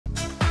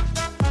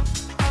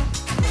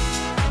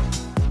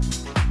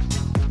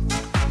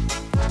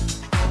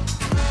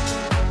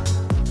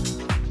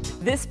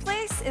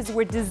This is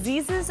where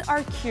diseases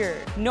are cured,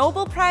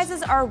 Nobel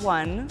Prizes are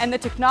won, and the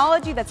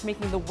technology that's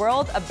making the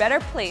world a better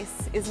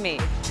place is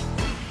made.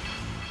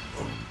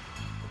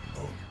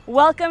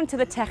 Welcome to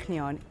the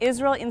Technion,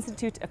 Israel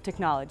Institute of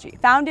Technology.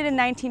 Founded in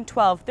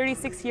 1912,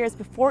 36 years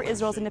before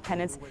Israel's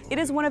independence, it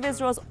is one of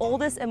Israel's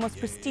oldest and most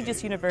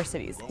prestigious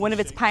universities. One of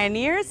its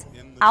pioneers,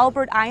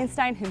 Albert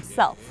Einstein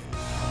himself.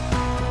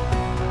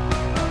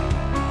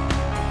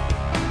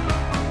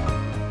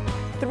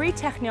 Three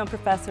Technion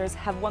professors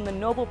have won the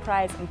Nobel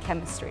Prize in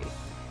chemistry.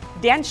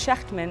 Dan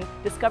Shechtman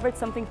discovered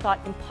something thought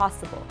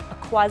impossible, a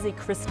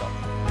quasi-crystal.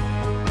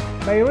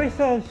 My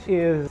research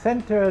is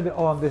centered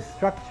on the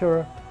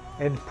structure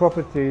and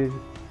properties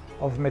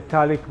of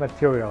metallic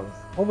materials.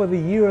 Over the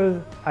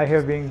years, I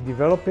have been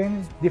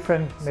developing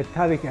different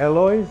metallic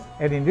alloys,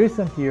 and in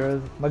recent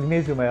years,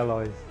 magnesium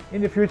alloys.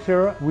 In the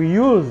future, we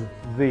use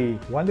the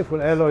wonderful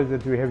alloys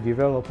that we have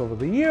developed over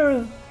the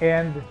years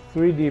and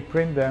 3D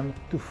print them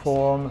to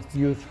form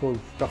useful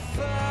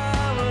structures.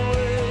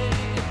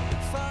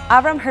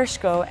 Avram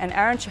Hershko and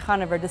Aaron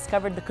Shechanover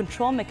discovered the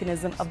control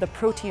mechanism of the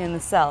protein in the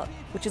cell,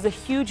 which is a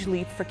huge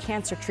leap for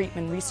cancer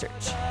treatment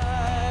research.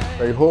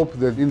 I hope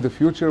that in the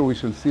future we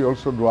shall see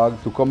also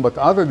drugs to combat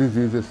other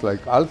diseases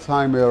like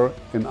Alzheimer's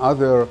and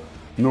other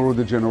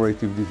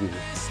neurodegenerative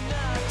diseases.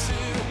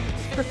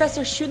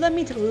 Professor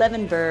Shulamit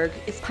Levenberg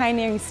is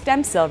pioneering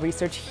stem cell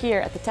research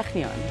here at the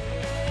Technion.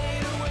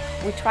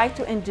 We try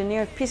to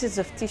engineer pieces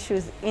of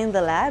tissues in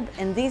the lab,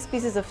 and these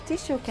pieces of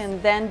tissue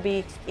can then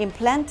be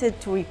implanted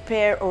to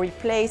repair or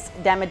replace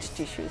damaged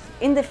tissues.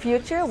 In the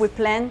future, we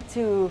plan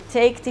to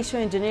take tissue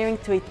engineering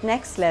to its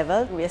next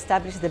level. We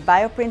established the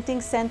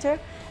bioprinting center,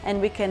 and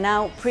we can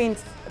now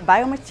print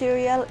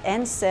biomaterial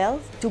and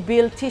cells to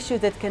build tissue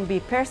that can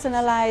be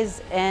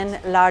personalized and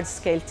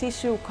large-scale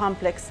tissue,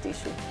 complex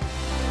tissue.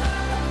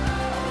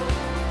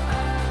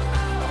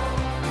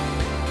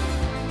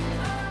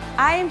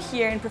 I am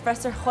here in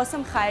Professor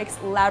Hossam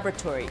Chayek's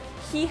laboratory.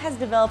 He has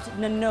developed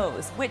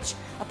nanos, which,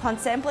 upon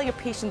sampling a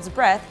patient's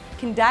breath,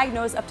 can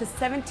diagnose up to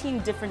 17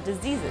 different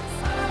diseases.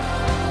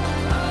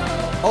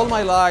 All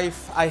my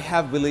life, I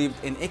have believed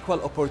in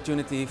equal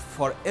opportunity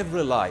for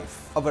every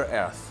life over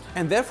Earth.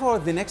 And therefore,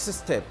 the next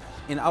step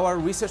in our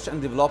research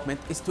and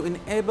development is to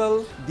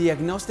enable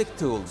diagnostic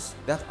tools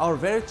that are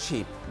very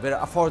cheap, very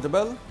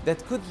affordable,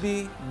 that could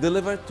be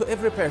delivered to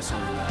every person.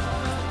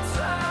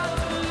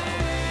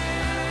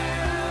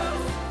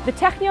 The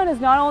Technion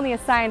is not only a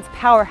science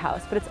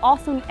powerhouse, but it's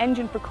also an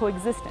engine for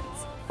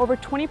coexistence. Over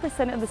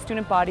 20% of the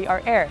student body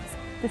are Arabs,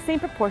 the same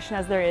proportion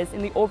as there is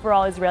in the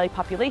overall Israeli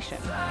population.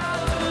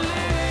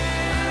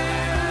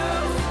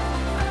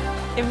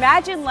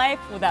 Imagine life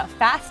without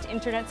fast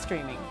internet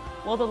streaming.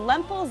 Well, the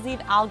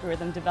Lempel-Ziv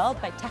algorithm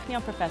developed by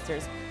Technion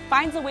professors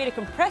finds a way to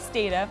compress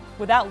data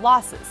without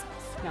losses.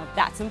 Now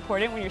that's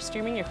important when you're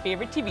streaming your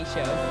favorite TV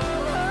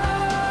show.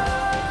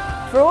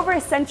 For over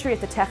a century at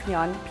the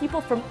Technion,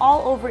 people from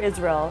all over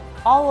Israel,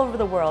 all over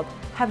the world,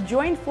 have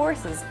joined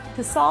forces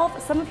to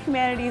solve some of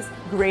humanity's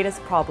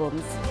greatest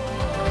problems.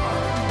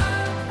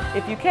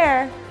 If you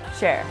care,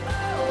 share.